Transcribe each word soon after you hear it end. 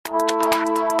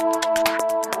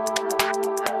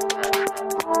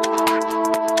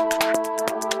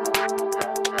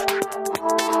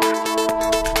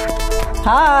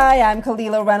Hi, I'm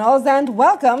Kalila Reynolds and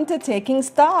welcome to Taking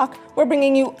Stock. We're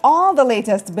bringing you all the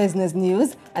latest business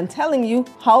news and telling you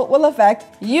how it will affect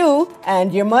you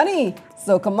and your money.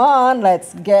 So come on,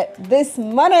 let's get this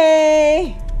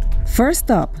money. First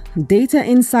up, data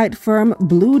insight firm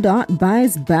Bluedot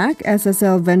buys back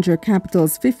SSL Venture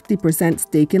Capital's 50%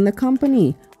 stake in the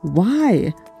company.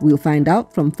 Why? We'll find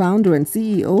out from founder and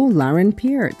CEO Larren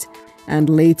Peart.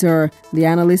 And later, the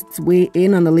analysts weigh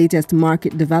in on the latest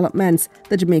market developments.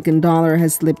 The Jamaican dollar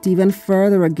has slipped even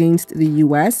further against the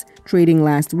U.S., trading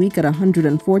last week at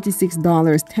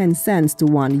 $146.10 to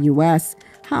 $1 US.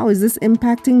 How is this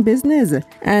impacting business?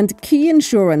 And key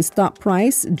insurance stock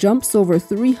price jumps over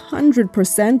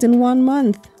 300% in 1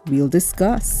 month. We'll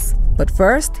discuss. But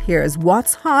first, here's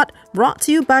What's Hot, brought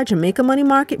to you by Jamaica Money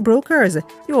Market Brokers,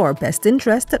 your best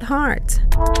interest at heart.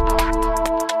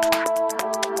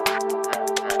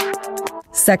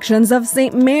 Sections of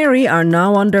St. Mary are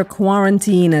now under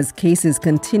quarantine as cases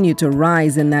continue to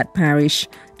rise in that parish.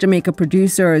 Jamaica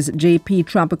Producers JP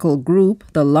Tropical Group,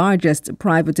 the largest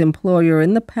private employer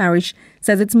in the parish,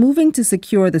 says it's moving to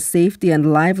secure the safety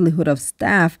and livelihood of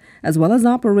staff, as well as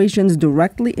operations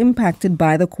directly impacted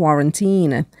by the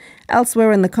quarantine.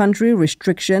 Elsewhere in the country,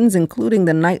 restrictions, including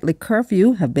the nightly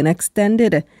curfew, have been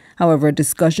extended. However,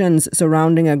 discussions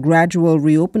surrounding a gradual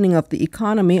reopening of the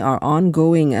economy are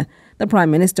ongoing. The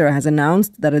Prime Minister has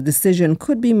announced that a decision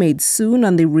could be made soon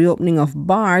on the reopening of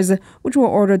bars, which were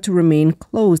ordered to remain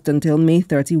closed until May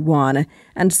 31,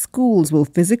 and schools will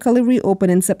physically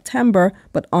reopen in September,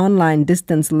 but online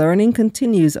distance learning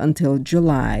continues until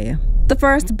July. The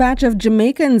first batch of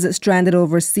Jamaicans stranded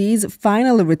overseas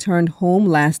finally returned home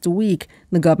last week.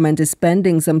 The government is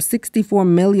spending some $64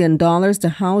 million to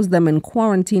house them in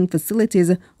quarantine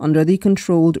facilities under the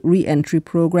Controlled Re-Entry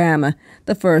Program.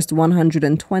 The first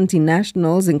 120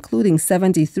 nationals, including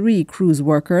 73 cruise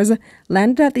workers,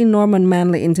 landed at the Norman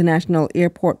Manley International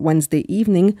Airport Wednesday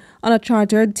evening on a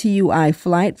chartered TUI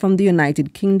flight from the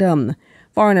United Kingdom.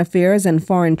 Foreign Affairs and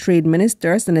Foreign Trade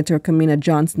Minister Senator Kamina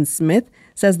Johnson-Smith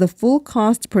says the full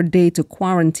cost per day to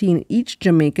quarantine each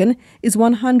Jamaican is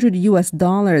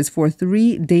 $100 for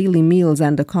 3 daily meals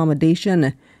and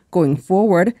accommodation. Going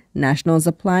forward, nationals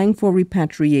applying for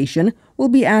repatriation will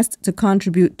be asked to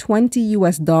contribute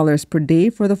 $20 per day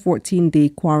for the 14-day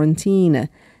quarantine.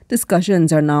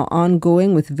 Discussions are now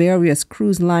ongoing with various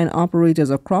cruise line operators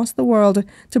across the world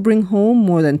to bring home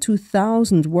more than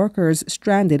 2,000 workers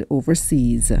stranded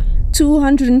overseas.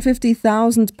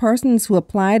 250,000 persons who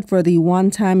applied for the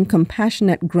one-time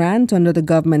compassionate grant under the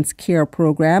government's CARE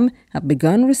program have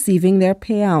begun receiving their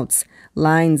payouts.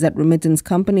 Lines at remittance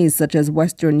companies such as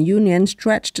Western Union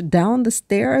stretched down the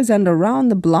stairs and around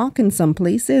the block in some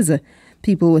places.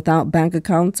 People without bank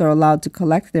accounts are allowed to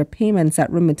collect their payments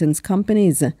at remittance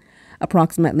companies.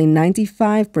 Approximately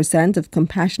 95% of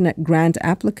compassionate grant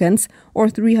applicants,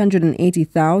 or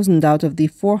 380,000 out of the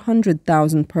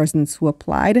 400,000 persons who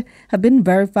applied, have been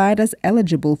verified as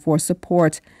eligible for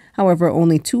support. However,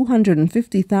 only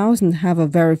 250,000 have a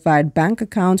verified bank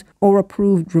account or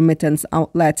approved remittance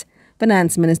outlet.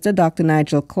 Finance Minister Dr.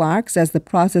 Nigel Clark says the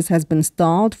process has been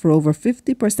stalled for over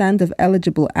 50% of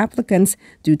eligible applicants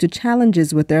due to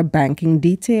challenges with their banking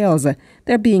details.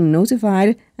 They're being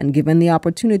notified and given the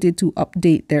opportunity to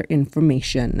update their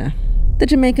information. The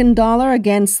Jamaican dollar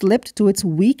again slipped to its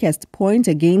weakest point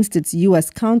against its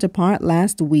U.S. counterpart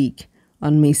last week.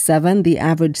 On May 7, the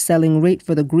average selling rate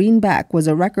for the greenback was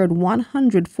a record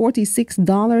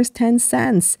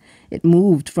 $146.10. It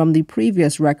moved from the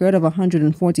previous record of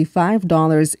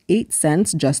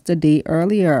 $145.08 just a day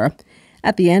earlier.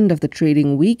 At the end of the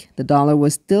trading week, the dollar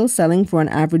was still selling for an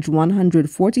average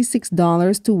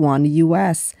 $146 to $1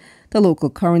 US. The local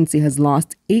currency has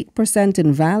lost 8%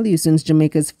 in value since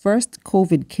Jamaica's first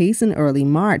COVID case in early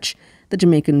March. The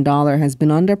Jamaican dollar has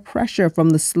been under pressure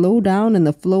from the slowdown in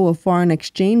the flow of foreign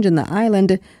exchange in the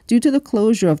island due to the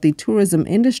closure of the tourism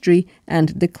industry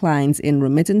and declines in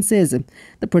remittances.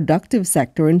 The productive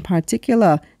sector in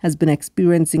particular has been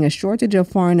experiencing a shortage of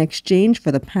foreign exchange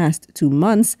for the past 2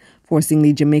 months, forcing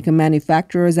the Jamaica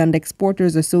Manufacturers and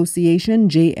Exporters Association,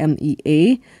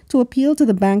 JMMB, to appeal to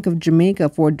the Bank of Jamaica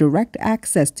for direct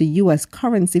access to U.S.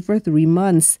 currency for 3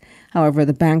 months. However,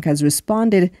 the bank has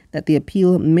responded that the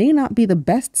appeal may not be the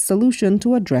best solution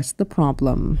to address the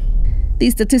problem. The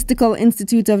Statistical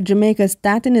Institute of Jamaica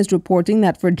Staten is reporting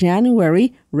that for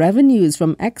January, revenues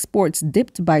from exports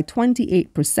dipped by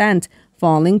 28%,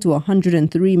 falling to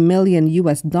 $103 million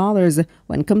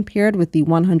when compared with the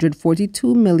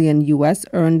 $142 million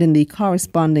earned in the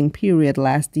corresponding period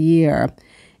last year.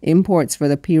 Imports for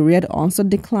the period also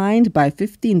declined by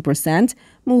 15%,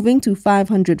 moving to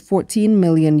 $514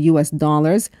 million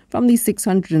from the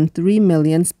 $603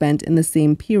 million spent in the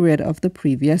same period of the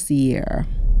previous year.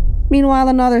 Meanwhile,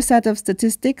 another set of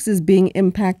statistics is being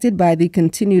impacted by the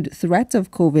continued threat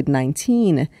of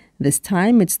COVID-19. This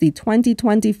time, it's the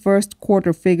 2020 first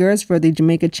quarter figures for the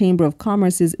Jamaica Chamber of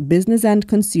Commerce's Business and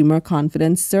Consumer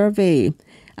Confidence Survey.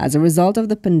 As a result of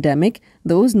the pandemic,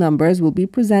 those numbers will be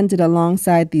presented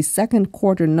alongside the second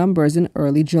quarter numbers in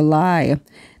early July.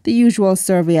 The usual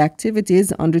survey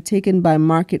activities undertaken by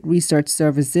market research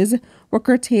services were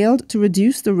curtailed to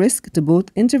reduce the risk to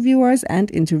both interviewers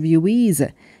and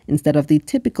interviewees. Instead of the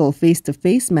typical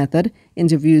face-to-face method,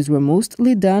 interviews were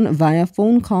mostly done via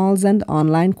phone calls and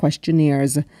online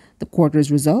questionnaires. The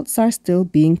quarter's results are still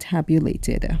being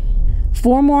tabulated.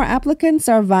 4 more applicants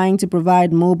are vying to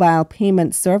provide mobile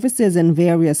payment services in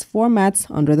various formats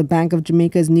under the Bank of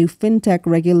Jamaica's new fintech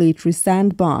regulatory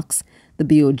sandbox. The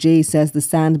BOJ says the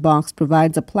sandbox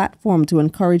provides a platform to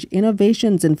encourage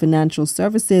innovations in financial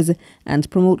services and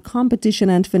promote competition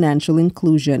and financial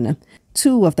inclusion.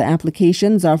 2 of the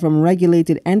applications are from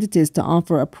regulated entities to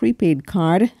offer a prepaid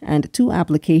card, and 2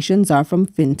 applications are from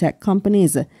fintech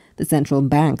companies. The central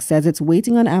bank says it's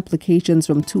waiting on applications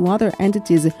from 2 other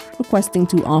entities requesting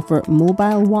to offer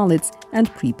mobile wallets and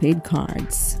prepaid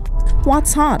cards.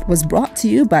 What's Hot was brought to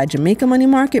you by Jamaica Money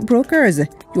Market Brokers,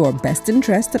 your best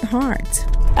interest at heart.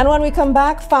 And when we come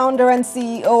back, founder and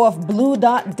CEO of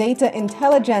Bluedot Data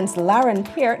Intelligence, Larren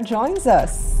Peart, joins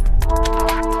us.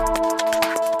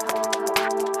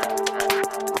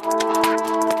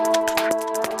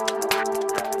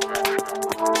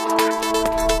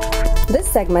 This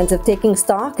segment of Taking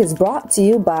Stock is brought to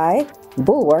you by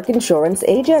Bulwark Insurance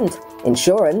Agent.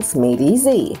 Insurance made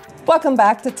easy. Welcome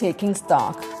back to Taking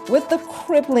Stock. With the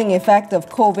crippling effect of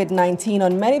COVID-19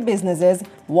 on many businesses,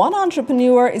 one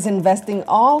entrepreneur is investing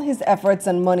all his efforts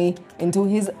and money into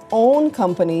his own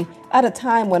company at a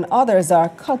time when others are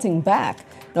cutting back.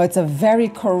 Now, it's a very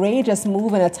courageous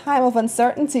move in a time of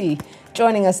uncertainty.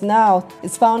 Joining us now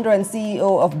is founder and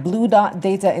CEO of Bluedot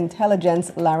Data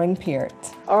Intelligence, Larren Peart.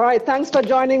 All right, thanks for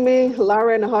joining me,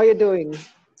 Larren. How are you doing?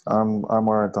 I'm all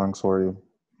right, thanks. How are you?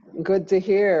 Good to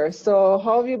hear. So,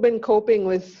 how have you been coping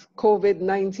with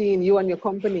COVID-19, you and your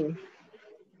company?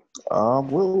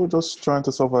 We're just trying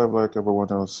to survive like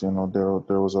everyone else. You know,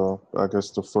 there was I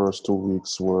guess the first 2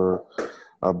 weeks were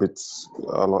a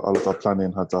lot of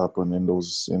planning had to happen in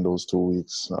those 2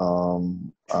 weeks.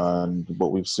 But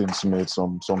we've since made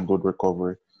some good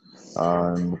recovery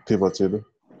and pivoted,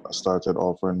 started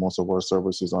offering most of our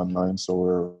services online.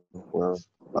 So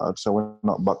I'd say we're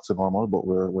not back to normal, but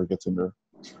we're getting there.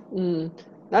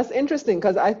 That's interesting,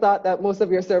 because I thought that most of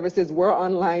your services were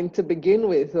online to begin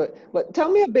with. But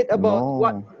tell me a bit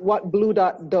about what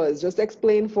Bluedot does. Just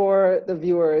explain for the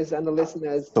viewers and the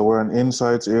listeners. So we're an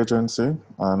insights agency,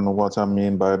 and what I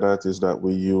mean by that is that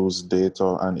we use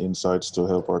data and insights to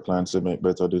help our clients to make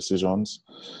better decisions.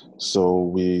 So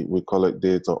we collect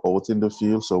data out in the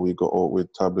field. So we go out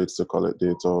with tablets to collect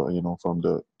data, from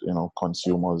the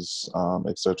consumers,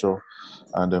 etc.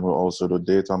 And then we also do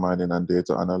data mining and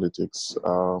data analytics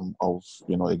of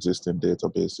existing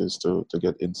databases to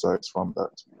get insights from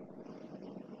that.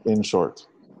 In short,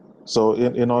 so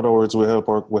in other words, we help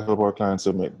our clients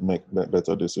to make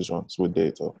better decisions with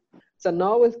data. So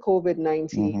now with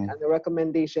COVID-19 and the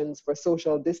recommendations for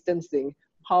social distancing,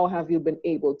 how have you been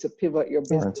able to pivot your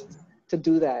business to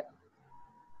do that?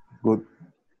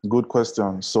 Good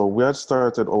question. So we had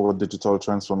started our digital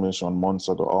transformation months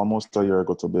ago, almost a year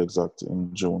ago to be exact, in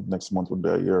June. Next month would be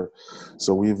a year.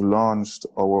 So we've launched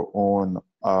our own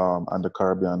and the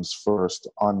Caribbean's first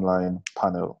online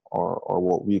panel, or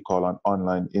what we call an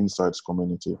online insights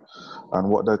community. And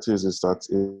what that is that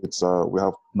it's we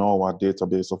have now a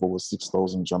database of over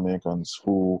 6,000 Jamaicans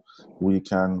who we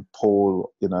can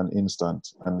poll in an instant,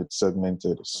 and it's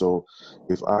segmented. So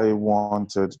if I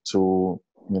wanted to,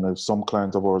 if some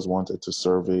client of ours wanted to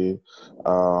survey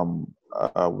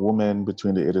a woman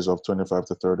between the ages of 25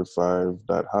 to 35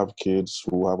 that have kids,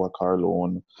 who have a car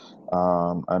loan,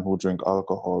 and who drink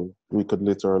alcohol, we could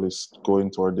literally go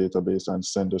into our database and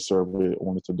send a survey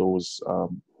only to those,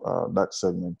 that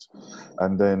segment.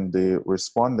 And then the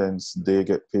respondents, they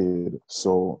get paid.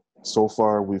 So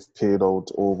far, we've paid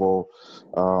out over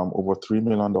 $3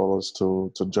 million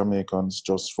to Jamaicans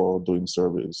just for doing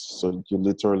surveys. So you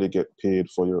literally get paid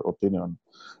for your opinion.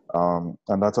 And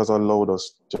that has allowed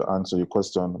us, to answer your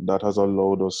question, that has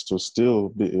allowed us to still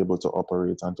be able to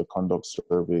operate and to conduct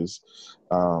surveys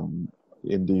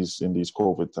in these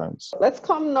COVID times. Let's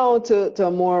come now to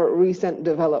a more recent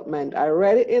development. I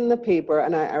read it in the paper,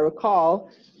 and I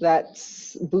recall that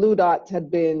Bluedot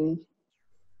had been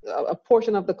a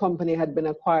portion of the company had been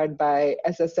acquired by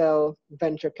SSL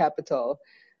Venture Capital.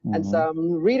 And so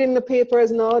I'm reading the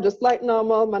papers now, just like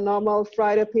normal, my normal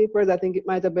Friday papers. I think it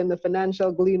might have been the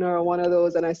Financial Gleaner or one of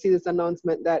those. And I see this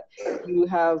announcement that you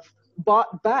have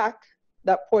bought back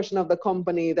that portion of the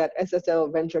company that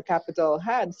SSL Venture Capital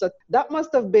had. So that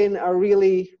must have been a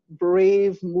really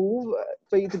brave move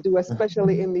for you to do,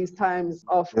 especially in these times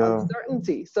of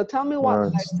uncertainty. So tell me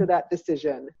what led to that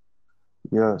decision.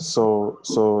 Yeah,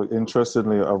 so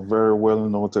interestingly, a very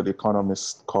well-noted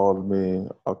economist called me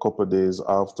a couple of days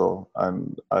after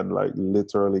and like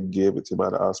literally gave it to me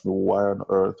and asked me why on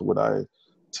earth would I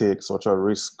take such a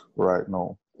risk right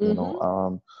now, you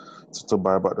know, to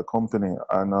buy back the company.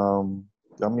 And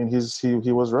I mean,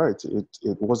 he was right.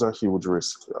 It was a huge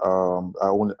risk.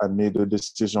 I made the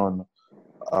decision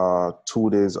 2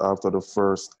 days after the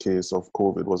first case of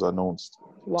COVID was announced.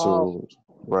 Wow.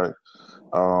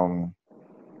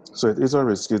 So it is a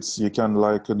risk. You can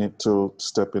liken it to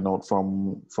stepping out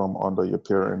from under your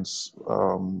parents'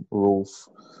 roof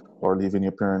or leaving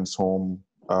your parents' home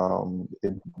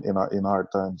in hard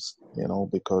times, you know,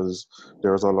 because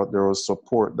there was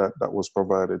support that was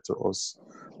provided to us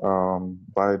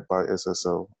by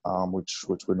SSL, which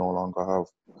we no longer have.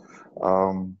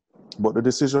 But the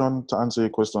decision, to answer your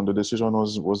question, the decision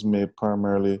was made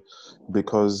primarily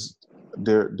because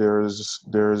there's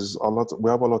a lot. We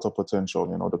have a lot of potential.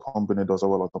 You know, the company does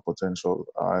have a lot of potential,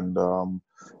 and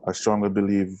I strongly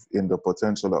believe in the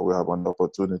potential that we have and the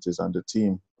opportunities and the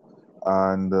team.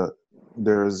 And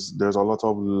there's a lot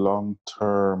of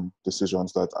long-term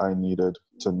decisions that I needed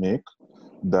to make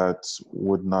that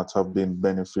would not have been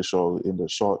beneficial in the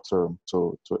short term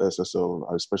to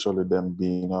SSL, especially them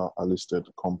being a listed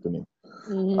company.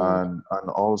 And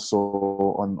also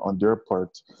on their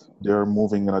part, they're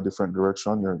moving in a different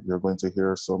direction. You're going to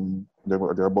hear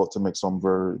they're about to make some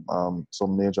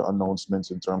major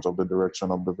announcements in terms of the direction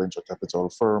of the venture capital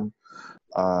firm.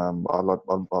 A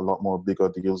lot more bigger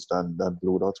deals than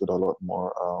Bluedot, with a lot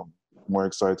more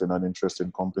exciting and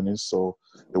interesting companies. So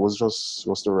it was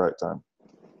the right time.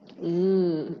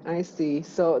 I see.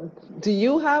 So do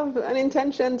you have an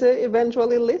intention to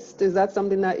eventually list? Is that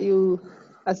something that you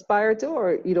aspire to,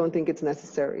 or you don't think it's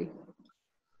necessary?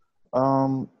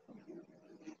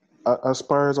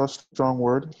 Aspire is a strong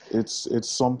word. It's a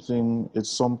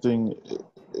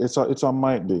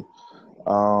might be.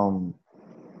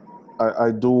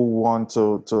 I do want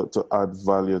to add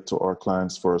value to our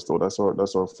clients first, though. That's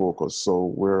our focus.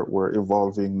 So we're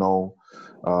evolving now.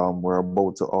 We're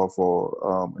about to offer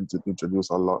and to introduce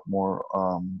a lot more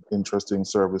interesting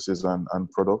services and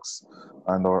products,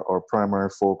 and our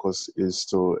primary focus is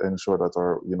to ensure that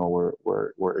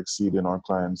we're exceeding our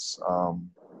clients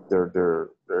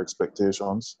their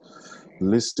expectations.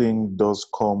 Listing does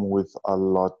come with a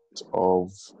lot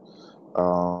of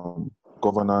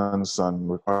governance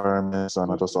and requirements,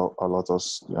 and just a lot of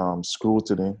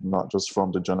scrutiny, not just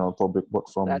from the general public, but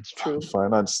from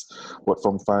finance,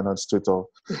 Twitter.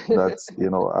 That's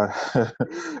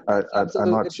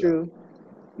absolutely true.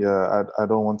 Yeah, I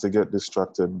don't want to get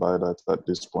distracted by that at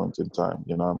this point in time.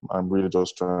 You know, I'm really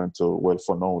just trying to, well,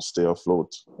 for now, stay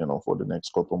afloat, you know, for the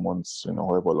next couple of months, you know,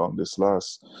 however long this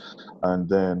lasts. And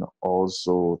then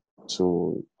also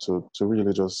to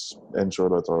really just ensure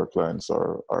that our clients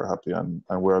are happy and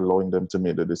we're allowing them to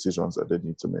make the decisions that they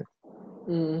need to make.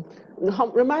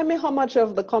 Remind me how much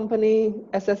of the company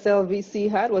SSL VC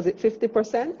had? Was it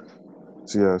 50%?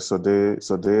 Yeah, so they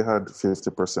had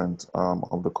 50%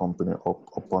 of the company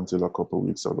up until a couple of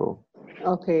weeks ago.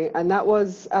 Okay, and that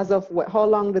was as of how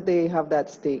long did they have that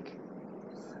stake?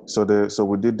 So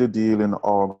we did the deal in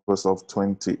August of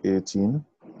 2018.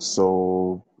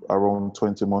 So around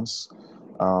 20 months,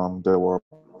 they were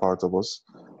part of us.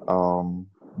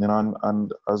 You know,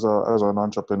 and as an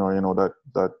entrepreneur, you know, that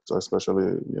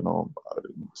especially, you know,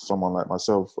 someone like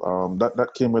myself,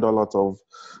 that came with a lot of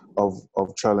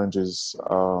challenges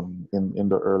in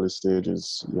the early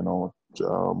stages, you know,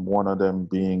 one of them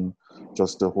being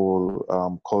just the whole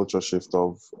culture shift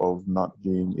of not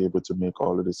being able to make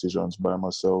all the decisions by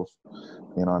myself,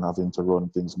 you know, and having to run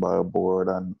things by a board.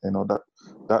 And, you know,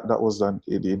 that was the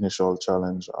initial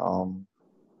challenge,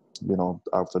 you know,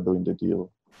 after doing the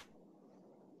deal.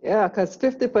 Yeah, because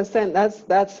 50%,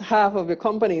 that's half of your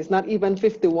company. It's not even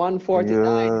 51-49. It's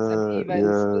an even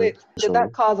split. Did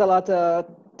that cause a lot of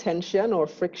tension or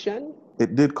friction?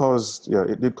 It did cause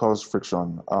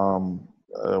friction.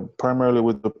 Primarily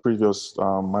with the previous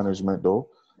management, though.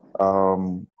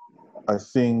 I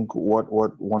think what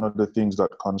one of the things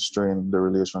that constrained the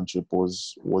relationship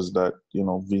was that, you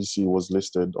know, VC was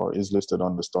listed or is listed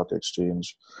on the stock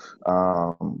exchange,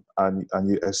 and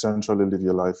you essentially live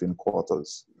your life in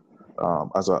quarters.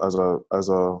 As a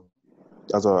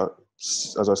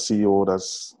CEO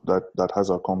that has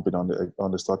a company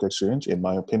on the stock exchange, in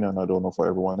my opinion, I don't know for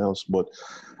everyone else, but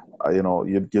you know,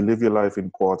 you live your life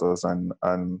in quarters, and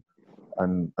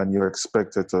you're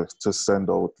expected to send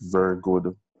out very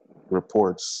good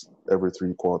reports every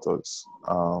 3 quarters,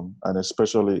 and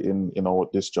especially in, you know,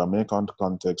 this Jamaican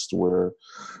context where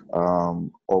our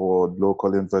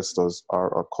local investors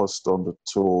are accustomed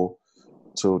to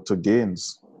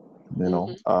gains, you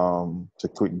know, to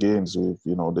quick gains. With,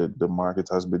 you know, the market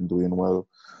has been doing well,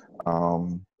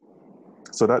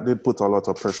 so that did put a lot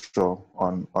of pressure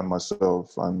on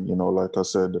myself. And, you know, like I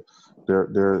said,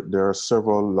 there are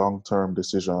several long-term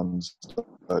decisions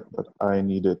that I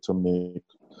needed to make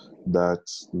that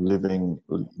living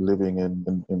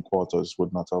in quarters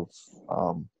would not have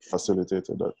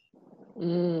facilitated that.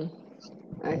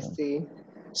 I see.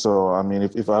 So, I mean,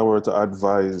 if I were to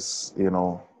advise, you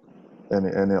know,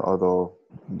 any other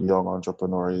young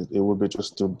entrepreneur, it would be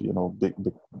just to, you know, be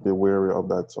wary of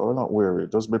that, or not wary,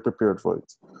 just be prepared for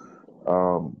it.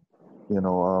 You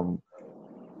know,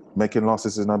 making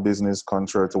losses in a business,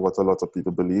 contrary to what a lot of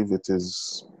people believe,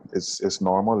 it's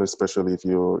normal, especially if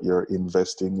you're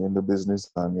investing in the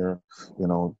business and your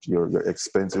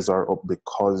expenses are up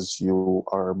because you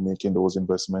are making those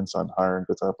investments and hiring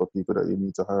the type of people that you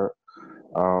need to hire.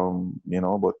 You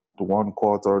know, but 1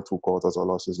 quarter, 2 quarters of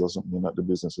losses doesn't mean that the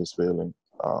business is failing,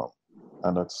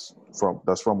 and that's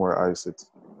from where I sit.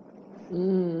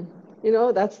 You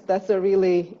know, that's a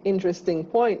really interesting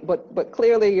point, but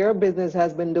clearly your business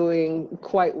has been doing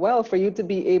quite well. For you to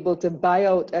be able to buy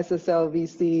out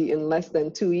SSLVC in less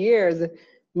than 2 years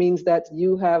means that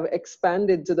you have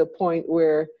expanded to the point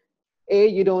where A,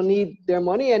 you don't need their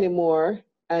money anymore,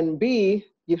 and B,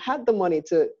 you had the money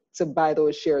to buy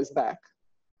those shares back.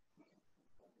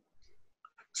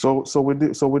 So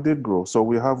we did grow. So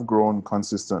we have grown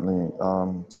consistently,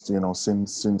 you know,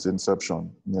 since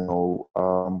inception. You know,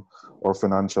 our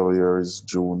financial year is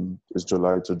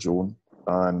July to June,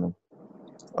 and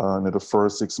in the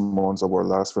first 6 months of our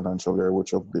last financial year,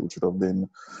 which would have been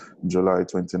July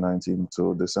 2019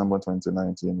 to December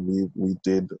 2019, we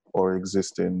did our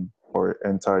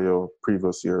entire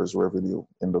previous year's revenue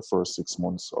in the first 6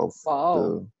 months of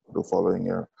the following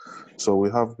year. So we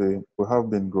have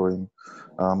been growing.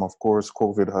 Of course,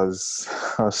 COVID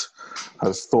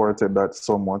has thwarted that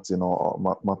somewhat. You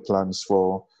know, my plans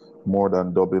for more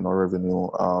than doubling our revenue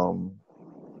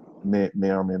may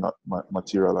or may not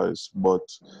materialize, but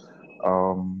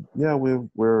yeah,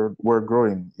 we're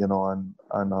growing, you know,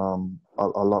 and a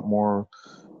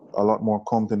lot more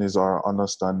companies are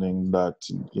understanding that,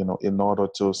 you know, in order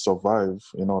to survive,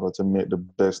 in order to make the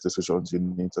best decisions, you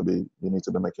need to be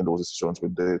making those decisions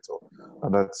with data,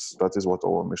 and that is what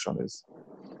our mission is.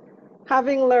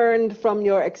 Having learned from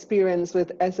your experience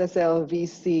with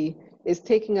SSLVC, is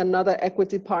taking another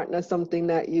equity partner something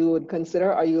that you would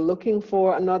consider? Are you looking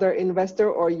for another investor,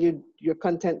 or you're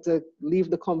content to leave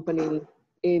the company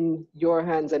in your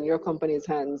hands and your company's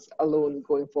hands alone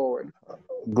going forward?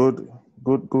 Good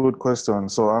question.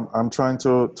 So I'm trying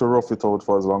to rough it out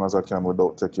for as long as I can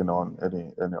without taking on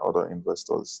any other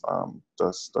investors.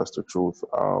 That's the truth.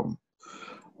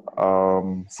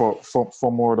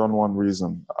 For more than one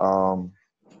reason.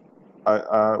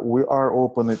 We are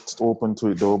open to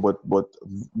it though, but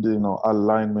you know,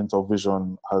 alignment of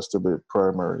vision has to be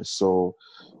primary. So,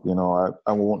 you know,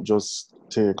 I won't just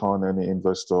take on any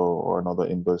investor or another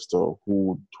investor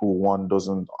who one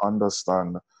doesn't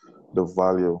understand the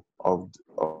value of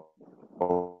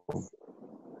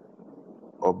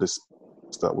the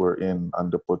space that we're in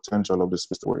and the potential of the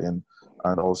space that we're in,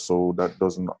 and also that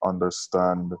doesn't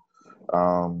understand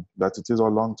that it is a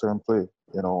long-term play.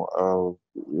 You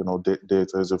know,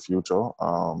 data is the future,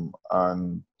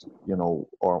 and you know,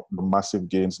 or the massive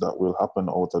gains that will happen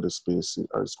out of the space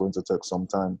is going to take some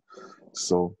time.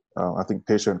 So I think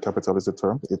patient capital is the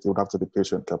term. It would have to be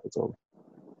patient capital.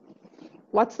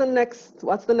 What's the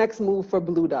next move for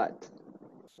Bluedot?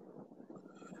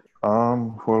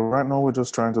 Well, right now we're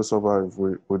just trying to survive.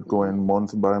 We're going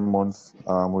month by month.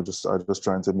 I'm just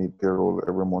trying to meet payroll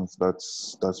every month.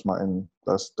 That's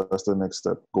the next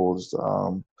step goals.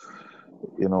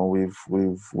 You know,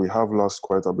 we have lost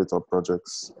quite a bit of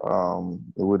projects.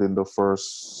 Within the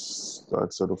first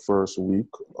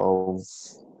week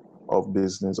of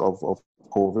business of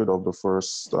COVID, of the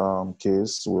first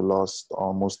case, we lost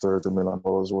almost $30 million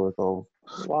worth of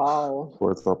Wow.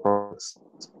 Worth of products.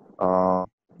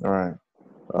 All right.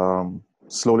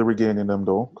 Slowly regaining them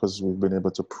though, because we've been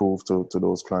able to prove to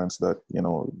those clients that, you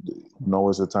know, now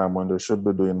is the time when they should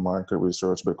be doing market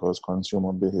research, because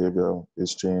consumer behavior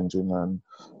is changing and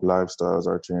lifestyles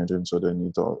are changing. So they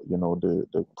need to, you know,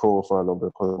 the profile of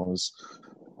the customers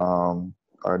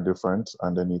are different,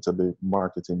 and they need to be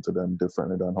marketing to them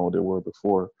differently than how they were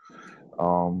before.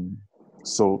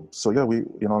 So yeah, we,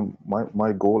 you know,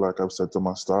 my goal, like I've said to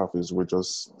my staff, is we're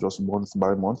just month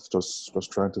by month, just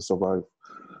trying to survive.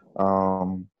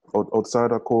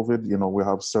 Outside of COVID, you know, we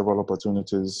have several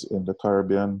opportunities in the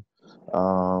Caribbean.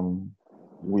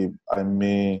 We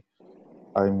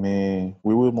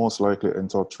will most likely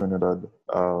enter Trinidad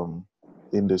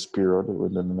in this period,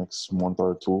 within the next month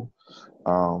or two,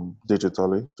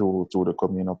 digitally through the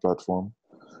Communal platform,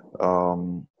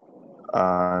 and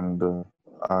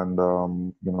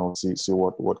you know, see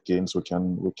what gains we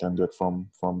can get from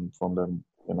them,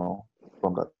 you know,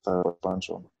 from that type of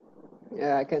expansion.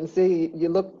 Yeah, I can see you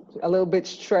look a little bit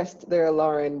stressed there,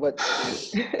 Larren, but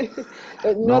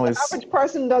no, the average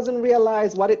person doesn't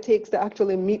realize what it takes to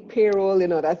actually meet payroll. You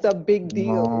know, that's a big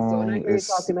deal. No, so when I hear you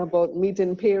talking about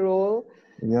meeting payroll,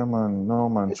 yeah, man, no,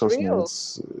 man, trust me,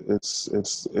 it's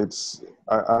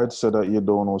I'd say that you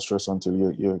don't know stress until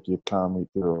you can't meet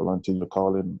payroll, until you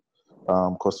call in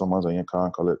customers and you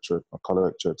can't collect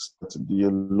checks.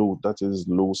 That is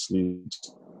loosely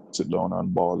sit down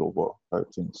and ball over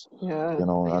type things. Yeah, you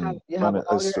know, you have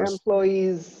all your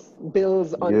employees'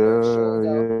 bills on your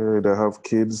shoulder. Yeah, they have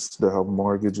kids, they have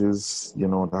mortgages, you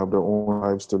know, they have their own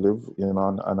lives to live, you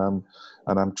know,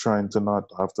 and I'm trying to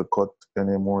not have to cut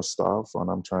any more staff, and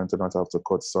I'm trying to not have to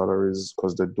cut salaries,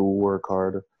 because they do work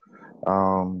hard.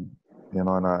 You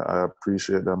know, and I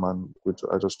appreciate them, and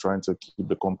I'm just trying to keep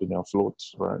the company afloat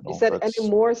right now. You said any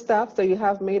more staff, so you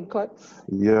have made cuts?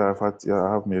 Yeah, I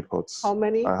have made cuts. How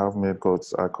many? I have made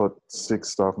cuts. I cut 6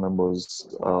 staff members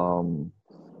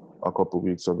a couple of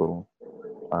weeks ago.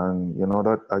 And, you know,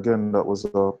 that was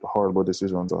a horrible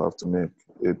decision to have to make.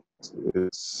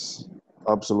 It's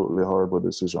absolutely horrible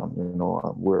decision. You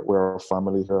know, we're a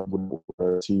family here,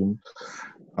 we're a team.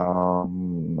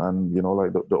 And, you know,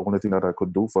 like the only thing that I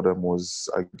could do for them was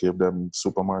I gave them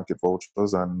supermarket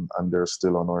vouchers, and they're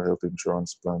still on our health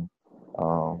insurance plan.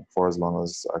 For as long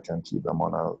as I can keep them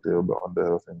on, they'll be on the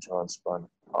health insurance plan.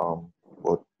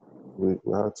 But we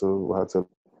had to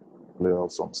lay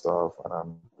off some staff,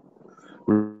 and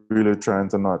we're really trying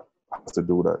to not have to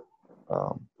do that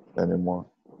anymore.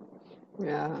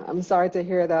 Yeah, I'm sorry to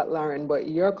hear that, Larren, but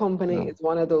your company is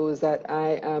one of those that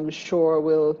I am sure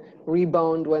will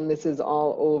rebound when this is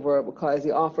all over, because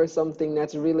you offer something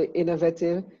that's really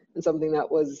innovative and something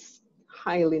that was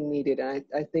highly needed. And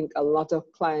I think a lot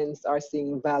of clients are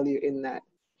seeing value in that.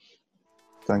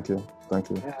 Thank you.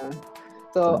 Yeah.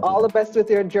 So all the best with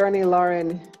your journey,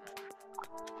 Larren.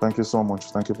 Thank you so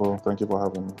much. Thank you for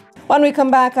having me. When we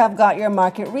come back, I've got your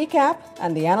market recap,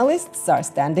 and the analysts are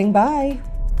standing by.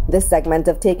 This segment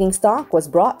of Taking Stock was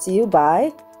brought to you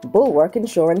by Bulwark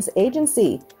Insurance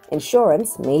Agency.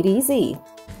 Insurance made easy.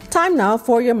 Time now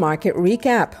for your market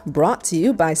recap, brought to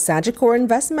you by Sagicor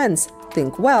Investments.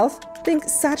 Think wealth, think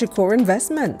Sagicor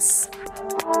Investments.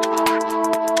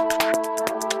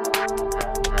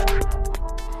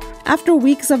 After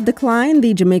weeks of decline,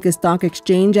 the Jamaica Stock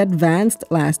Exchange advanced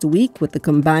last week, with the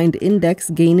combined index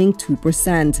gaining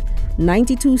 2%.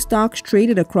 92 stocks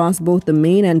traded across both the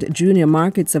main and junior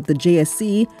markets of the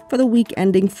JSE for the week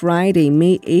ending Friday,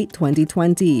 May 8,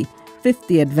 2020.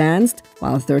 50 advanced,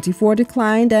 while 34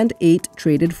 declined and 8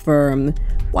 traded firm.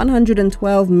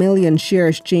 112 million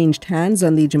shares changed hands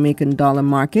on the Jamaican dollar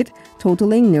market,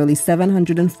 totaling nearly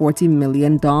 $740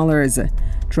 million.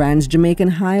 Trans-Jamaican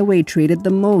Highway traded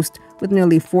the most, with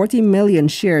nearly 40 million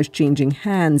shares changing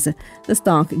hands. The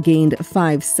stock gained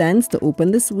 5 cents to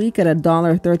open this week at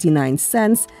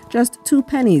 $1.39, just 2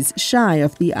 pennies shy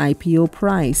of the IPO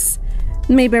price.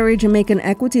 Mayberry Jamaican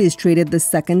Equities traded the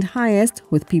second highest,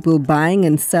 with people buying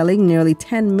and selling nearly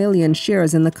 10 million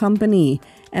shares in the company.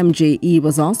 MJE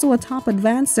was also a top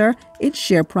advancer, its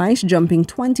share price jumping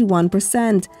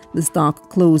 21%. The stock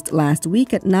closed last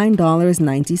week at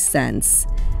 $9.90.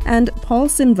 And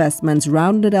Pulse Investments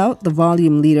rounded out the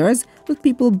volume leaders, with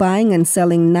people buying and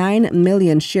selling 9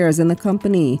 million shares in the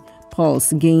company.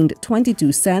 Pulse gained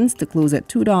 22 cents to close at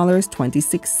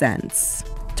 $2.26.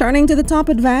 Turning to the top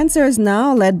advancers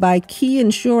now, led by Key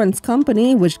Insurance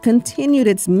Company, which continued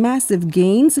its massive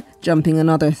gains, jumping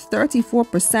another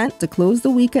 34% to close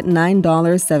the week at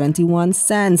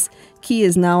 $9.71. Key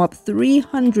is now up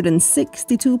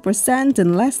 362%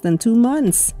 in less than 2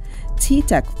 months.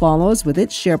 T-Tech follows with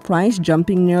its share price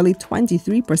jumping nearly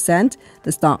 23%.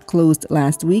 The stock closed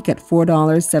last week at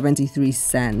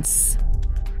 $4.73.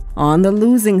 On the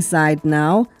losing side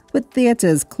now, with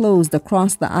theaters closed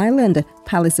across the island,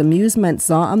 Palace Amusement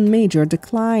saw a major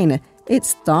decline. Its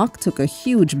stock took a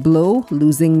huge blow,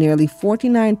 losing nearly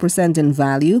 49% in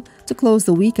value to close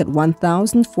the week at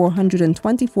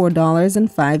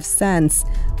 $1,424.05.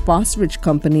 Bosrich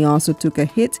Company also took a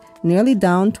hit, nearly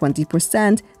down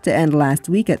 20% to end last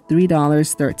week at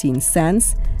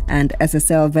 $3.13. And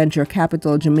SSL Venture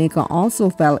Capital Jamaica also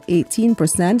fell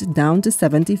 18%, down to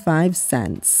 75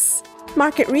 cents.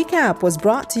 Market Recap was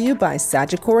brought to you by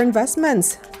Sagicor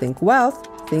Investments. Think wealth,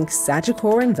 think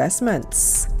Sagicor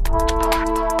Investments.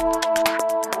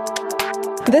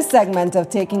 This segment of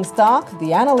Taking Stock,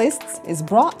 The Analysts, is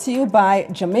brought to you by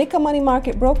Jamaica Money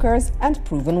Market Brokers and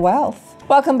Proven Wealth.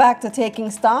 Welcome back to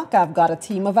Taking Stock. I've got a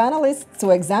team of analysts to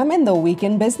examine the week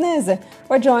in business.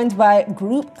 We're joined by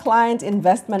Group Client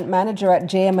Investment Manager at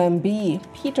JMMB,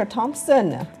 Peter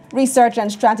Thompson, Research and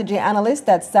Strategy Analyst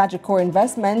at Sagicor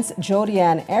Investments,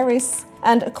 Jodian Aris,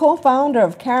 and co-founder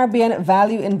of Caribbean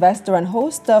Value Investor and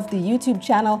host of the YouTube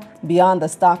channel Beyond the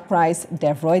Stock Price,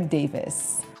 Devrhoid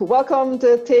Davis. Welcome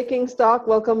to Taking Stock.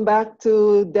 Welcome back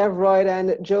to Devrhoid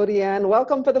and Jodian.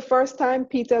 Welcome for the first time,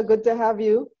 Peter. Good to have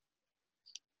you.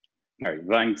 All right,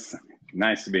 thanks.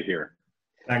 Nice to be here.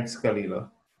 Thanks, Kalila.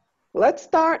 Let's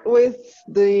start with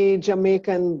the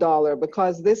Jamaican dollar,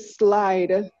 because this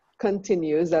slide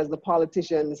continues, as the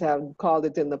politicians have called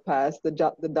it in the past, the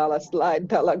dollar slide,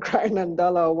 dollar grind, and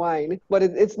dollar wine. But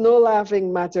it's no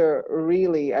laughing matter,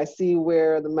 really. I see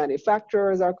where the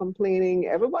manufacturers are complaining.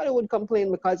 Everybody would complain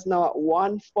because now at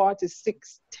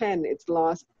 146.10, it's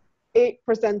lost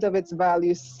 8% of its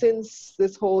value since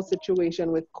this whole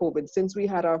situation with COVID, since we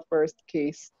had our first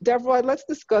case. Devrhoid, let's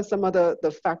discuss some of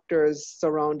the factors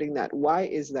surrounding that. Why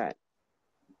is that?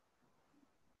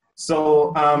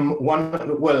 So,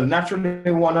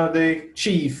 naturally, one of the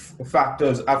chief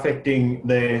factors affecting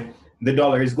the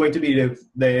dollar is going to be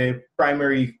the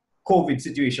primary COVID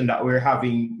situation that we're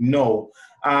having now.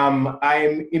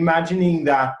 I'm imagining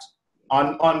that,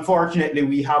 unfortunately,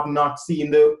 we have not seen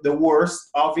the worst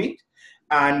of it.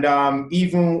 And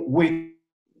even with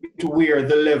where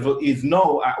the level is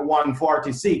now at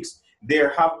 146, there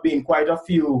have been quite a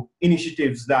few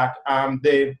initiatives that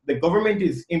the government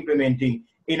is implementing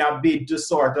in a bid to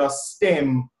sort of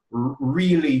stem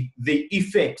really the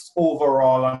effects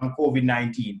overall on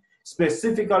COVID-19,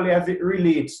 specifically as it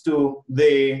relates to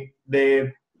the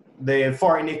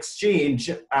foreign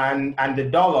exchange and the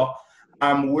dollar.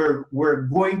 We're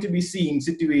going to be seeing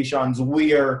situations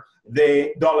where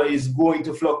the dollar is going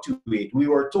to fluctuate. We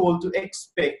were told to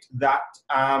expect that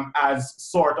as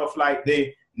sort of like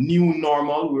the new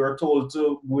normal. We were told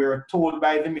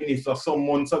by the minister some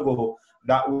months ago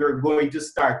that we're going to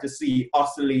start to see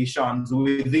oscillations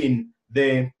within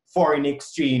the foreign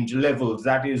exchange levels.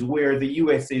 That is where the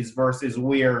US is versus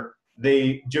where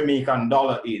the Jamaican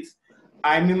dollar is.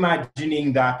 I'm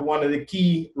imagining that one of the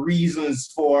key reasons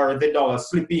for the dollar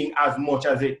slipping as much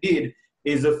as it did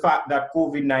is the fact that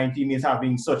COVID-19 is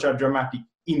having such a dramatic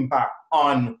impact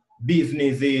on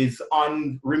businesses,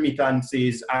 on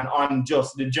remittances, and on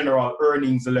just the general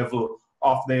earnings level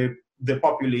of the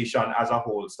population as a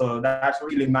whole. So that's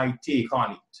really my take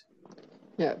on it.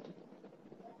 Yeah.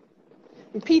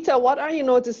 Peter, what are you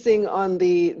noticing on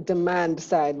the demand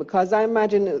side? Because I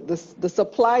imagine the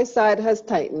supply side has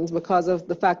tightened because of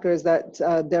the factors that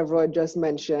Devrhoid just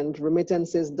mentioned.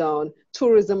 Remittances down,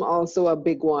 tourism also a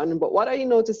big one. But what are you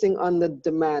noticing on the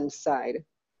demand side?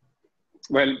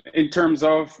 Well, in terms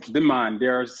of demand,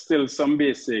 there are still some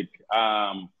basic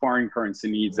foreign currency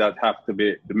needs that have to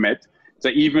be met. So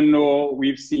even though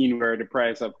we've seen where the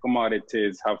price of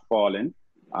commodities have fallen,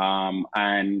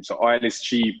 and so oil is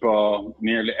cheaper,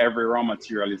 nearly every raw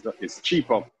material is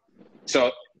cheaper.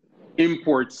 So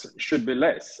imports should be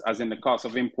less, as in the cost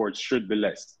of imports should be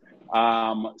less.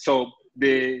 So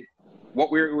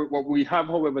what we have,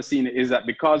 however, seen is that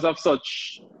because of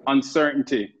such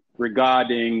uncertainty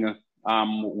regarding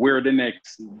where the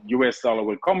next US dollar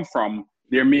will come from,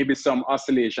 there may be some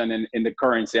oscillation in the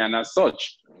currency. And as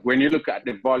such, when you look at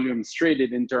the volumes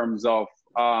traded in terms of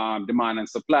demand and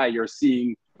supply, you're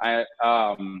seeing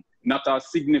not a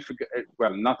significant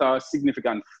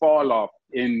fall off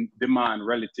in demand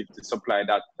relative to supply,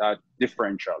 that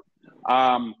differential.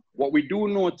 What we do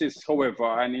notice,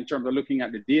 however, and in terms of looking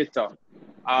at the data,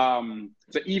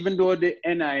 so even though the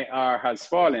NIR has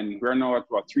fallen, we're now at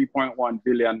about $3.1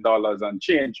 billion and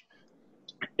change.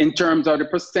 In terms of the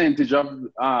percentage of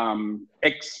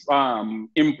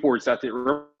imports that it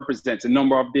represents, the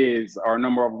number of days or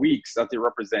number of weeks that it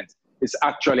represents, is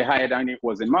actually higher than it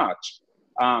was in March,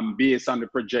 based on the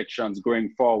projections going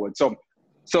forward. So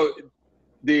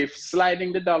the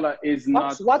sliding the dollar is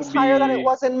what's higher than it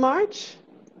was in March?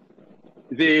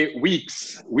 The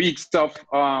weeks of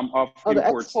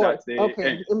imports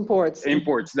that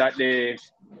imports that the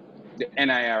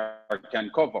NIR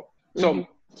can cover.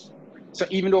 So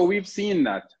even though we've seen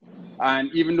that, and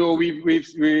even though we've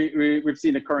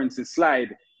seen the currency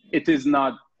slide, it is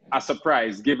not a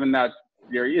surprise given that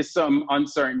there is some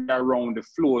uncertainty around the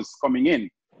flows coming in.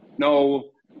 Now,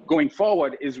 going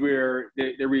forward is where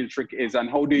the real trick is, and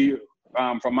how do you,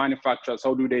 for manufacturers,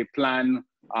 how do they plan?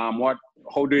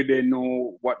 How do they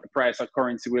know what the price of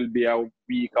currency will be a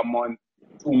week, a month,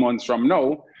 2 months from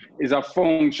now? Is a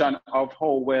function of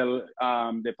how well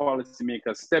the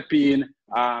policymakers step in.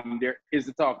 There is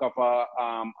the talk of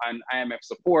an IMF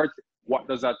support. What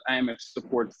does that IMF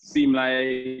support seem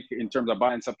like in terms of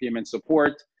balance of payment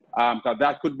support? Because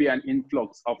that could be an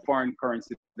influx of foreign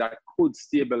currency that could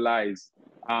stabilize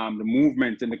the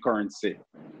movement in the currency.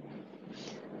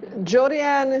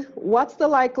 Jodian, what's the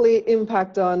likely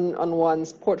impact on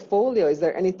one's portfolio? Is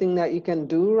there anything that you can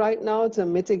do right now to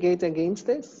mitigate against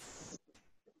this?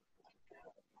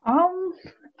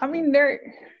 I mean, there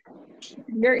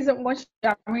isn't much.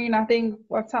 I mean, I think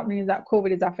what's happening is that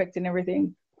COVID is affecting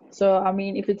everything. So, I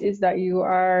mean, if it is that you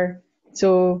are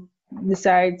to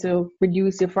decide to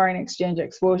reduce your foreign exchange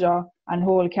exposure and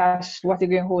hold cash, what you're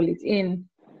going to hold it in,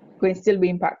 going to still be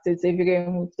impacted. So if you're going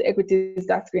to move to equities,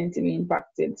 that's going to be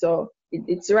impacted. So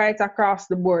it's right across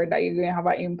the board that you're going to have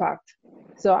an impact.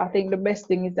 So I think the best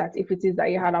thing is that if it is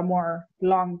that you had a more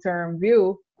long-term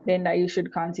view, then that you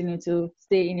should continue to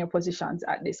stay in your positions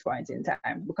at this point in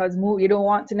time, because you don't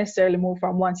want to necessarily move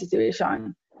from one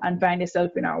situation and find yourself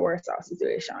in a worse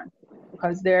situation,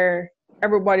 because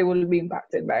everybody will be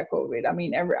impacted by COVID. I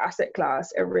mean, every asset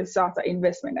class, every sort of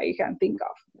investment that you can think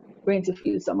of, going to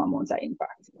feel some amount of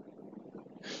impact.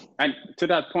 And to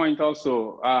that point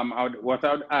also, what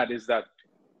I would add is that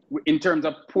in terms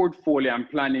of portfolio and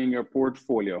planning your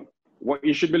portfolio, what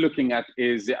you should be looking at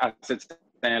is the assets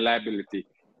and liability.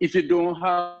 If you don't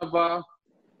have a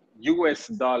US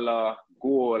dollar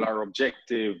goal or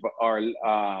objective or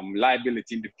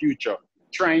liability in the future,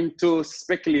 trying to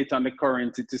speculate on the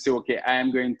currency to say, okay, I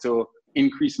am going to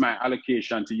increase my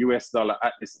allocation to US dollar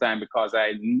at this time because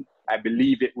I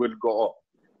believe it will go up.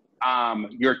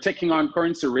 You're taking on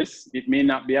currency risk. It may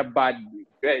not be a bad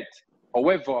bet.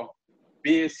 However,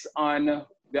 based on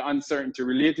the uncertainty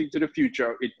relating to the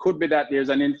future, it could be that there's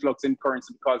an influx in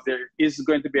currency because there is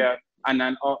going to be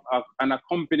an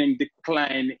accompanying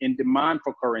decline in demand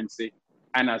for currency,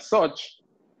 and as such,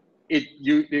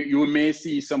 you may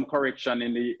see some correction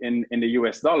in the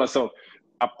US dollar. So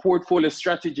a portfolio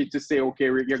strategy to say, okay,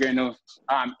 you're going to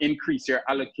increase your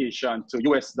allocation to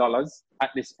US dollars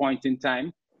at this point in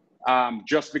time,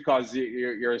 just because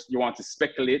you want to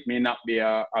speculate, may not be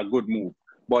a good move.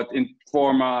 But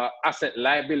from an asset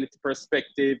liability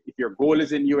perspective, if your goal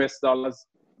is in US dollars,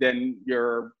 then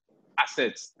your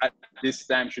assets at this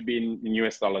time should be in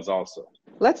US dollars also.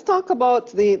 Let's talk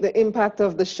about the impact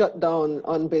of the shutdown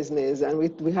on business. And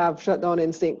we have shutdown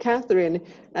in St. Catherine,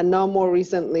 and now more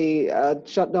recently,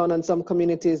 shutdown on some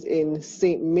communities in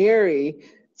St. Mary.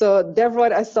 So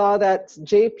Devrhoid, I saw that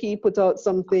JP put out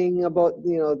something about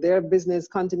their business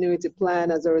continuity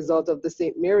plan as a result of the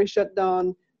St. Mary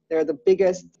shutdown. They're the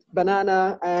biggest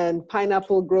banana and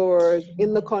pineapple growers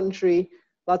in the country.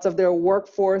 Lots of their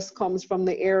workforce comes from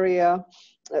the area.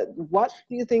 What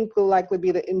do you think will likely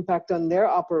be the impact on their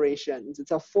operations?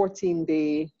 It's a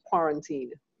 14-day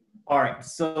quarantine. All right,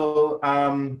 so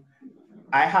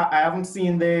I haven't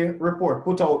seen the report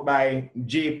put out by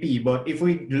JP, but if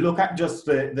we look at just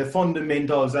the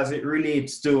fundamentals as it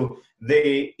relates to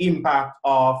the impact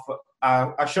of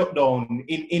a shutdown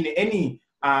in any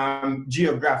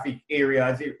geographic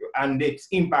area and its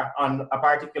impact on a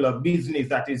particular business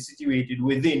that is situated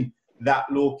within that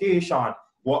location,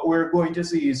 what we're going to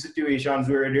see is situations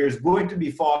where there's going to be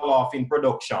fall off in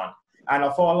production, and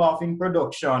a fall off in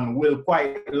production will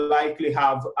quite likely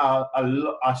have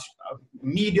a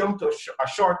medium to a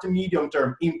short to medium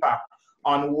term impact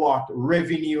on what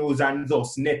revenues and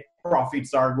thus net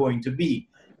profits are going to be.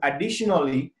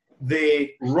 Additionally, the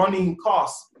running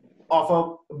costs of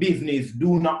a business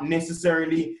do not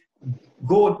necessarily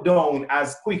go down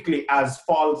as quickly as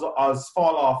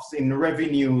fall-offs in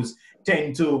revenues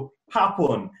tend to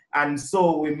happen. And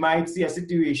so we might see a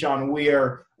situation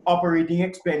where operating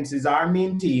expenses are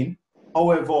maintained.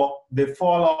 However, the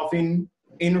fall-off in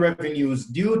revenues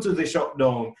due to the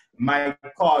shutdown might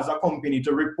cause a company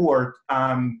to report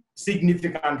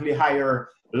significantly higher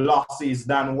losses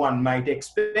than one might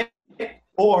expect.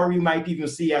 Or you might even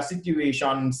see a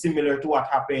situation similar to what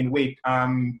happened with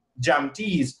Jam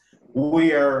Teas,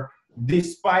 where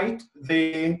despite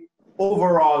the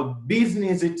overall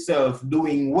business itself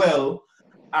doing well,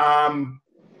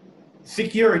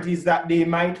 securities that they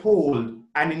might hold,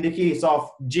 and in the case of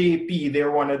JP,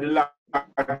 they're one of the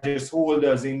largest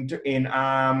holders in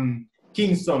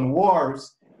Kingston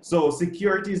Wharves, so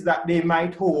securities that they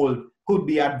might hold could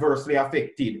be adversely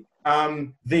affected.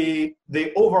 The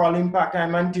overall impact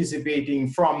I'm anticipating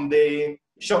from the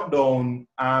shutdown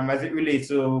as it relates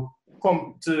to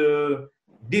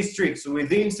districts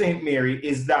within St. Mary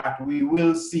is that we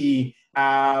will see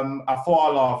a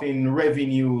fall off in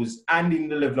revenues and in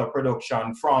the level of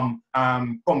production from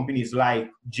companies like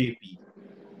JP.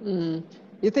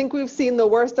 You think we've seen the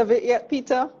worst of it yet,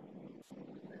 Peter?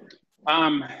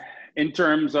 In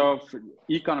terms of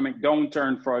economic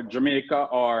downturn for Jamaica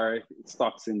or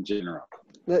stocks in general?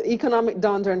 The economic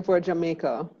downturn for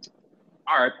Jamaica.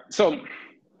 All right.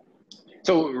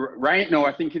 So right now,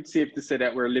 I think it's safe to say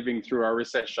that we're living through a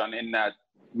recession in that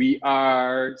we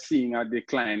are seeing a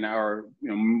decline, or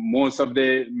most of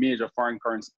the major foreign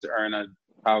currency earners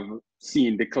have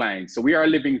seen decline. So we are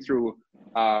living through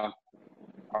a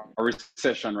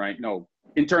recession right now.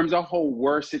 In terms of how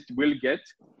worse it will get,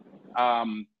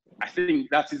 I think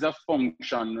that is a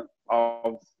function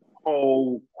of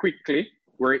how quickly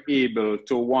we're able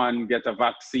to, one, get a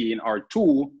vaccine, or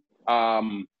two,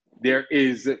 there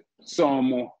is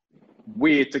some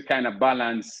way to kind of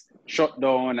balance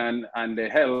shutdown and the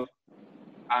health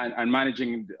and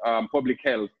managing public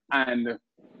health and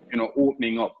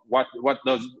opening up. What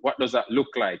does that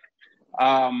look like?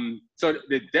 So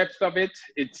the depth of it,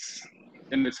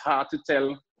 it's hard to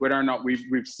tell whether or not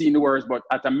we've seen the worst, but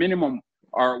at a minimum,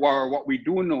 or what we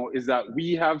do know is that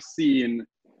we have seen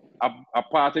a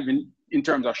part of, in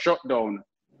terms of shutdown,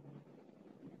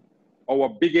 our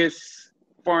biggest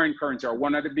foreign currency, or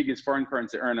one of the biggest foreign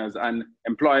currency earners and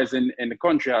employers in the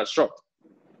country has shut.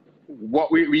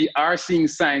 What we are seeing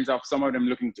signs of some of them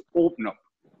looking to open up.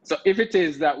 So if it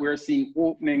is that we're seeing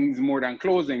openings more than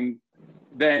closing,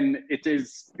 then it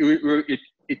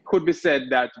could be said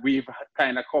that we've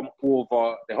kind of come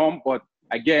over the hump. But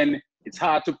again, it's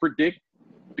hard to predict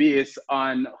based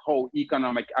on how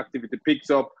economic activity picks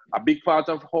up. A big part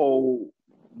of how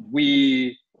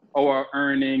our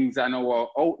earnings and our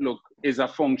outlook is a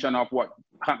function of what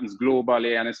happens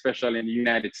globally, and especially in the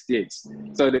United States.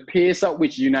 So the pace at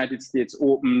which the United States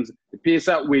opens, the pace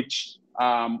at which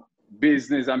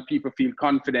business and people feel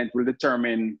confident will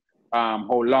determine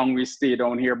how long we stay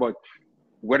down here. But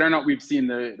whether or not we've seen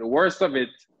the worst of it,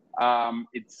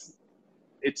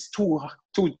 it's too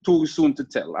soon to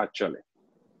tell, actually.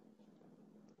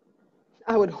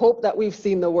 I would hope that we've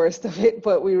seen the worst of it,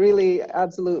 but we really,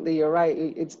 absolutely, you're right.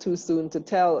 It's too soon to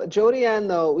tell. Jodian,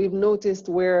 though, we've noticed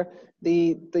where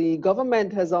the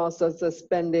government has also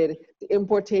suspended the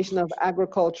importation of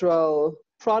agricultural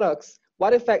products.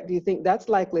 What effect do you think that's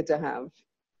likely to have?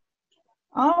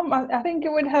 I think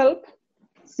it would help,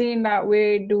 seeing that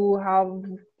we do have,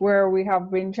 where we have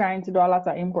been trying to do a lot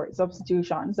of import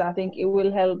substitutions. I think it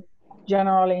will help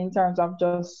generally in terms of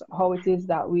just how it is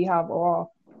that we have our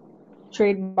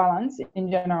trade balance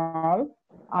in general.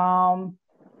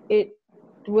 It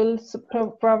will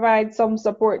provide some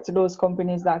support to those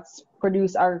companies that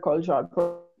produce agricultural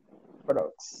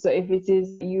products. So if it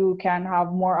is, you can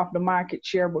have more of the market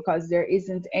share because there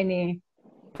isn't any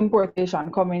importation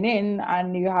coming in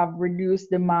and you have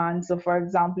reduced demand. So for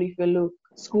example, if you look,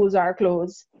 schools are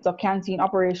closed, so canteen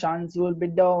operations will be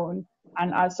down,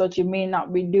 and as such you may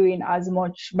not be doing as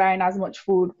much, buying as much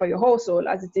food for your household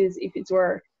as it is if it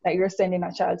were that you're sending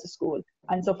a child to school.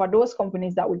 And so for those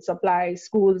companies that would supply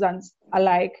schools and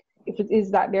alike, if it is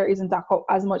that there isn't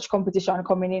as much competition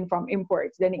coming in from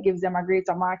imports, then it gives them a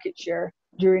greater market share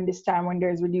during this time when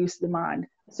there's reduced demand.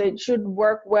 So it should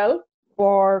work well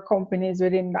for companies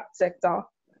within that sector.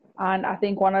 And I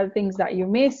think one of the things that you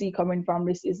may see coming from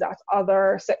this is that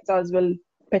other sectors will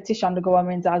petition the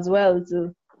government as well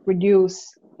to reduce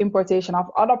importation of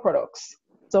other products,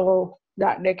 so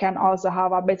that they can also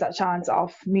have a better chance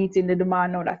of meeting the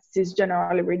demand now that it is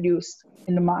generally reduced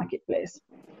in the marketplace.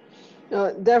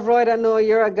 Devrhoid, I know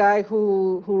you're a guy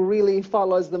who really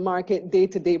follows the market day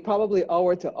to day, probably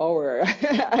hour to hour.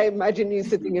 I imagine you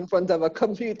sitting in front of a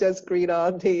computer screen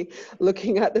all day,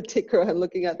 looking at the ticker and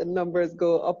looking at the numbers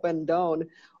go up and down.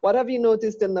 What have you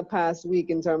noticed in the past week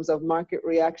in terms of market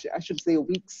reaction? I should say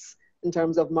weeks in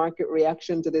terms of market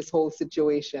reaction to this whole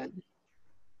situation.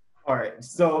 All right.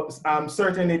 So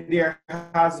certainly there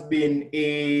has been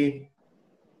a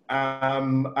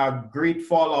great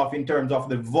fall off in terms of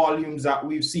the volumes that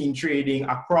we've seen trading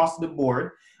across the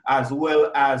board, as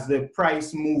well as the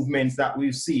price movements that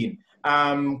we've seen.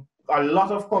 A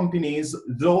lot of companies,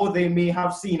 though they may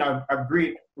have seen a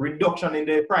great reduction in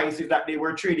the prices that they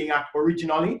were trading at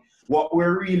originally, what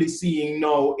we're really seeing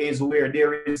now is where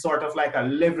there is sort of like a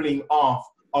leveling off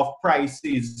of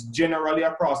prices generally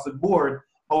across the board.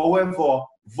 However,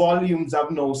 volumes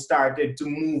have now started to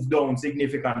move down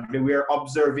significantly. We're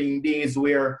observing days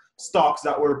where stocks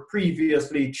that were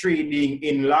previously trading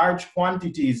in large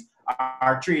quantities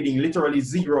are trading literally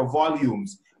zero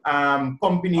volumes.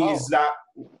 Companies that,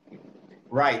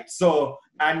 right. So,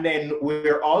 and then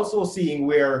we're also seeing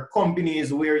where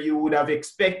companies where you would have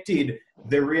expected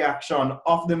the reaction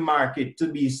of the market to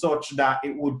be such that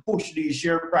it would push these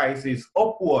share prices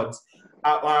upwards,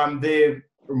 the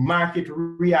market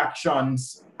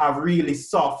reactions have really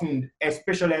softened,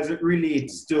 especially as it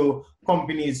relates to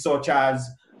companies such as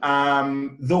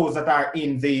those that are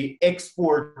in the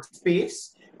export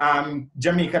space.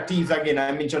 Jamaica Teas, again,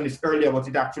 I mentioned this earlier, but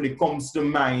it actually comes to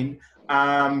mind.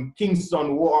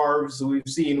 Kingston Wharves, we've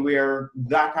seen where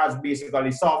that has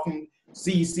basically softened.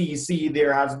 CCC,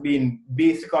 there has been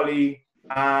basically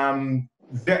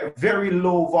very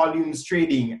low volumes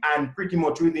trading and pretty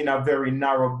much within a very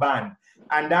narrow band.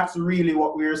 And that's really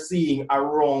what we're seeing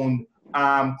around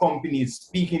companies,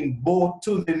 speaking both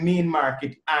to the main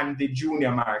market and the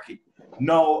junior market.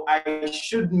 Now, I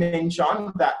should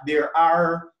mention that there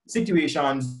are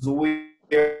situations where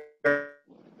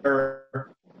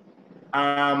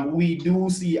we do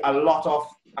see a lot of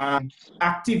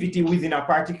activity within a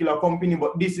particular company,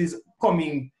 but this is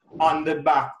coming on the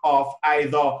back of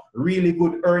either really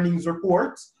good earnings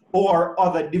reports or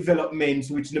other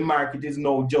developments which the market is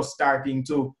now just starting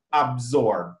to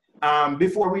absorb.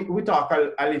 Before we talk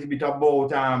a little bit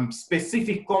about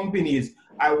specific companies,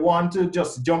 I want to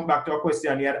just jump back to a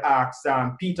question you had asked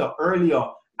Peter earlier,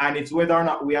 and it's whether or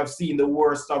not we have seen the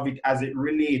worst of it as it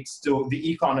relates to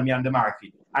the economy and the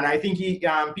market. And I think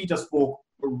Peter spoke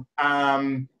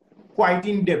quite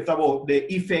in depth about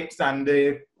the effects and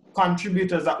the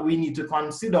contributors that we need to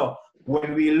consider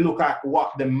when we look at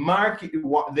what the market,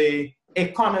 what the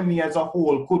economy as a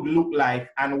whole could look like,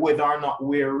 and whether or not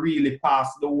we're really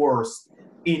past the worst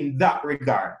in that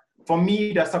regard. For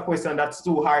me, that's a question that's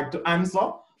too hard to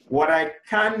answer. What I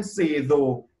can say,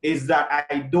 though, is that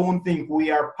I don't think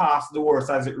we are past the worst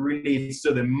as it relates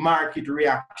to the market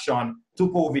reaction to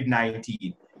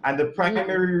COVID-19. And the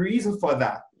primary reason for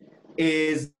that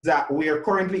is that we are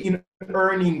currently in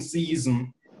earnings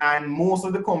season, and most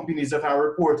of the companies that are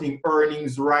reporting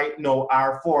earnings right now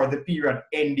are for the period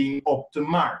ending up to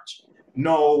March.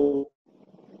 Now,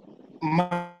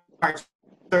 March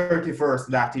 31st,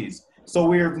 that is. So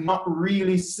we've not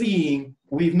really seen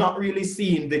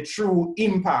the true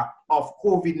impact of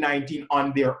COVID-19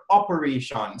 on their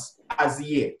operations as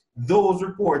yet. Those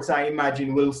reports, I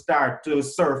imagine, will start to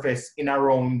surface in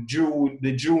around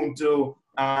the June to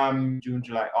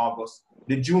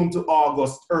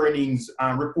August earnings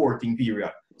reporting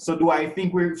period. So do I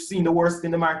think we've seen the worst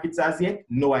in the markets as yet?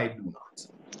 No, I do not.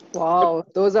 Wow,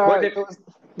 those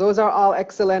are all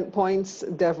excellent points,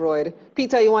 Devrhoid.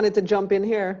 Peter, you wanted to jump in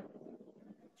here?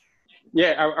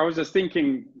 Yeah, I was just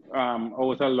thinking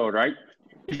out aloud, right?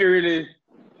 If you're really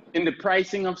in the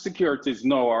pricing of securities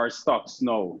now or stocks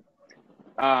now,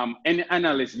 any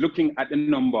analyst looking at the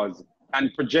numbers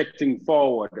and projecting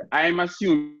forward, I'm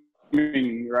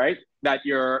assuming, right, that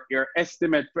your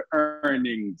estimate for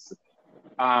earnings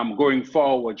going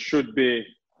forward should be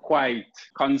quite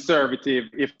conservative,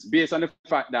 if it's based on the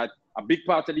fact that a big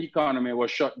part of the economy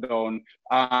was shut down.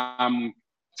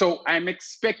 So I'm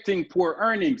expecting poor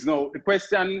earnings. Now, the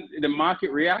question, the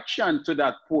market reaction to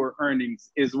that poor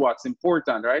earnings is what's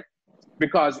important, right?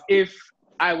 Because if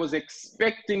I was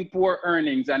expecting poor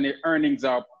earnings and the earnings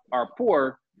are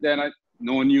poor, then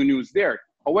no new news there.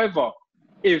 However,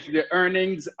 if the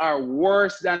earnings are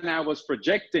worse than I was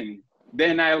projecting,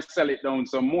 then I'll sell it down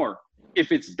some more.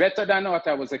 If it's better than what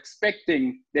I was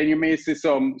expecting, then you may see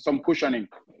some cushioning.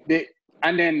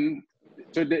 And then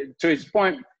to his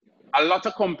point, a lot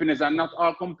of companies, and not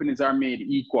all companies are made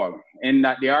equal, in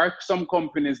that there are some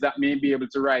companies that may be able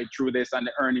to ride through this and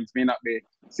the earnings may not be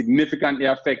significantly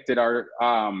affected, or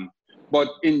but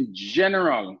in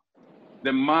general,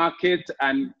 the market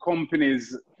and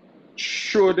companies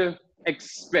should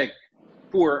expect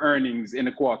poor earnings in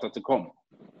the quarter to come.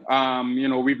 You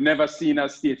know, we've never seen a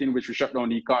state in which we shut down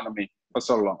the economy for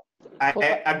so long.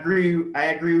 I agree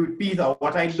with Peter.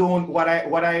 What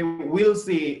I will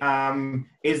say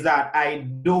is that I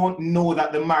don't know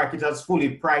that the market has fully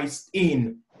priced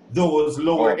in those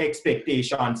lower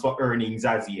expectations for earnings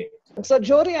as yet. So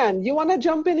Jodian, you want to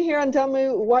jump in here and tell me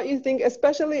what you think?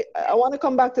 Especially, I want to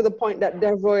come back to the point that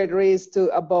Devrhoid raised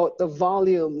about the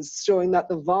volumes, showing that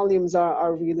the volumes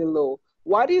are really low.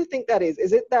 Why do you think that is?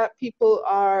 Is it that people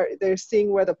they're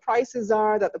seeing where the prices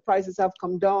are, that the prices have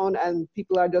come down and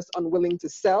people are just unwilling to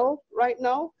sell right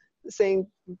now, saying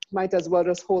might as well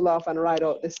just hold off and ride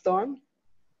out the storm?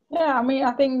 Yeah, I mean,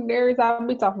 I think there is a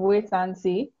bit of wait and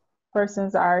see.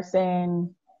 Persons are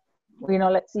saying, you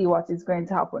know, let's see what is going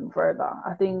to happen further.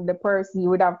 I think the person, you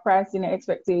would have priced in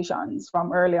expectations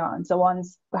from early on. So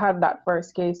once we had that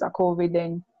first case of COVID,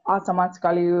 then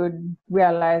automatically you would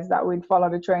realize that we'd follow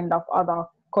the trend of other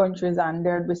countries and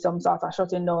there'd be some sort of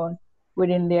shutting down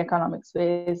within the economic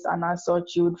space. And as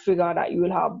such, you would figure that you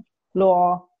will have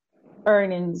lower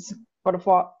earnings for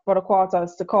the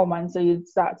quarters to come. And so you'd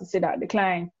start to see that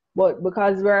decline. But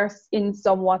because we're in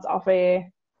somewhat of a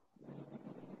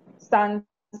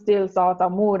standstill sort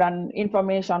of mood and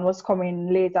information was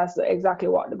coming late as to exactly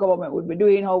what the government would be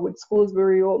doing, how would schools be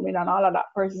reopening and all of that,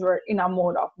 persons were in a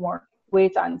mode of more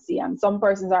wait and see. And some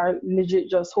persons are legit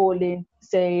just holding,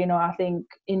 say, you know, I think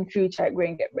in future it's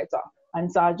going to get better.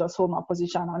 And so I just hold my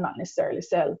position and not necessarily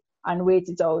sell and wait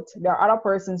it out. There are other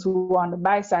persons who on the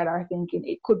buy side are thinking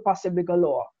it could possibly go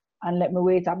lower and let me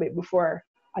wait a bit before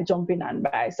I jump in and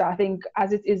buy. So I think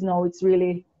as it is now, it's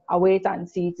really a wait and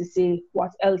see to see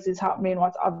what else is happening,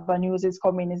 what other news is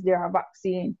coming. Is there a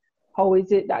vaccine? How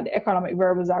is it that the economic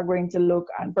variables are going to look?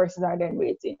 And persons are then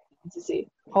waiting to see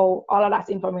how all of that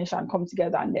information come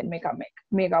together and then make a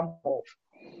move.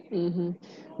 Mm-hmm.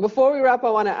 Before we wrap, I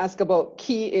want to ask about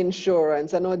Key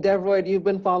Insurance. I know, Devrhoid, you've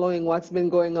been following what's been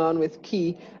going on with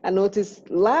Key. I noticed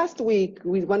last week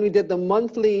when we did the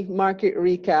monthly market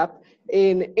recap,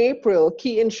 in April,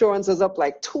 Key Insurance was up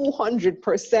like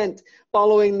 200%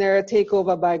 following their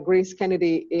takeover by Grace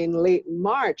Kennedy in late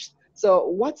March. So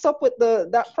what's up with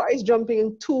that price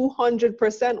jumping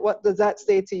 200%? What does that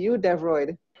say to you,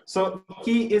 Devrhoid? So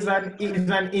Key is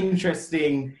an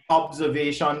interesting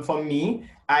observation for me.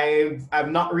 I've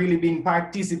not really been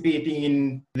participating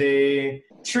in the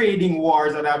trading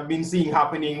wars that I've been seeing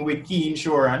happening with Key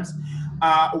Insurance.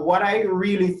 What I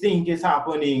really think is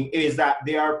happening is that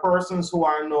there are persons who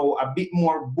are now a bit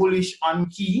more bullish on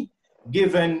Key,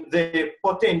 given the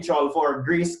potential for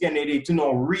Grace Kennedy to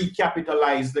now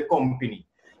recapitalize the company.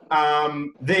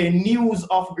 The news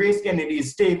of Grace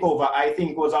Kennedy's takeover, I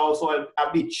think, was also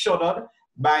a bit shuddered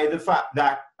by the fact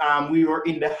that we were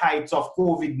in the heights of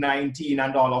COVID-19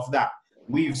 and all of that.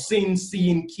 We've seen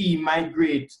Key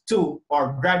migrate to,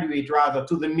 or graduate rather,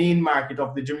 to the main market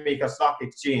of the Jamaica Stock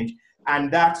Exchange.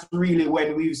 And that's really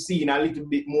when we've seen a little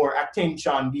bit more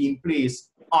attention being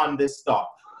placed on the stock.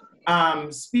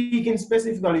 Speaking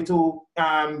specifically to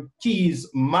Key's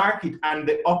market and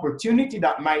the opportunity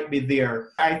that might be there,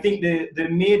 I think the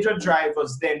major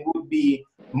drivers then would be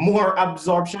more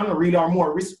absorption, really, or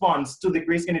more response to the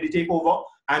Grace Kennedy takeover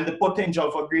and the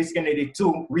potential for Grace Kennedy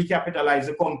to recapitalize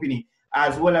the company,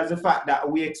 as well as the fact that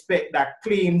we expect that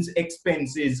claims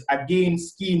expenses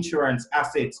against Key Insurance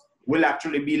assets will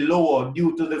actually be lower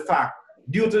due to the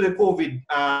COVID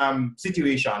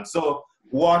situation. So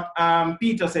what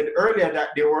Peter said earlier, that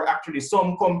there were actually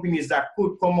some companies that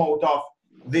could come out of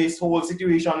this whole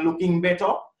situation looking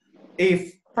better.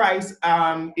 If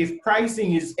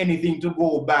pricing is anything to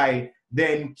go by,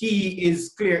 then Key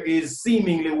is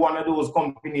seemingly one of those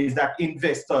companies that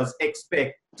investors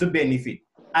expect to benefit.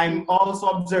 I'm also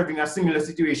observing a similar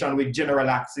situation with General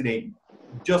Accident,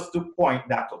 just to point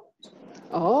that out.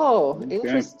 Oh,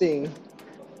 interesting. Okay.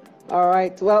 All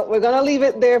right. Well, we're going to leave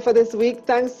it there for this week.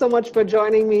 Thanks so much for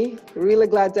joining me. Really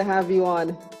glad to have you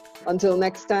on. Until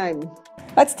next time.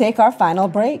 Let's take our final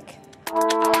break.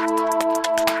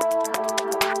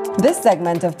 This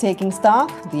segment of Taking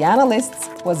Stock, The Analysts,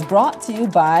 was brought to you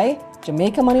by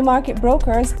Jamaica Money Market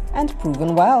Brokers and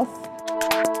Proven Wealth.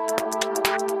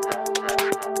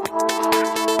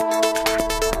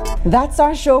 That's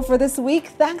our show for this week.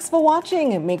 Thanks for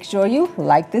watching. Make sure you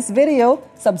like this video,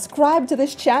 subscribe to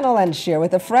this channel, and share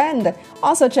with a friend.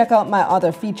 Also check out my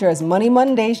other features, Money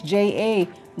Mondays JA,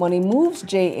 Money Moves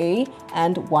JA,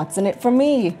 and What's in It for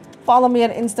Me. Follow me on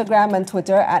Instagram and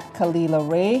Twitter at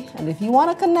Kalila Ray. And if you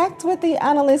want to connect with the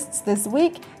analysts this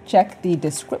week, check the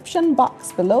description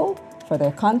box below for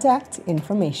their contact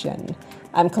information.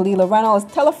 I'm Kalila Reynolds.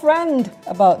 Tell a friend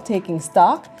about taking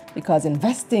stock, because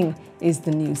investing is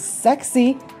the new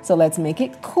sexy. So let's make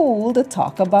it cool to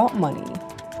talk about money.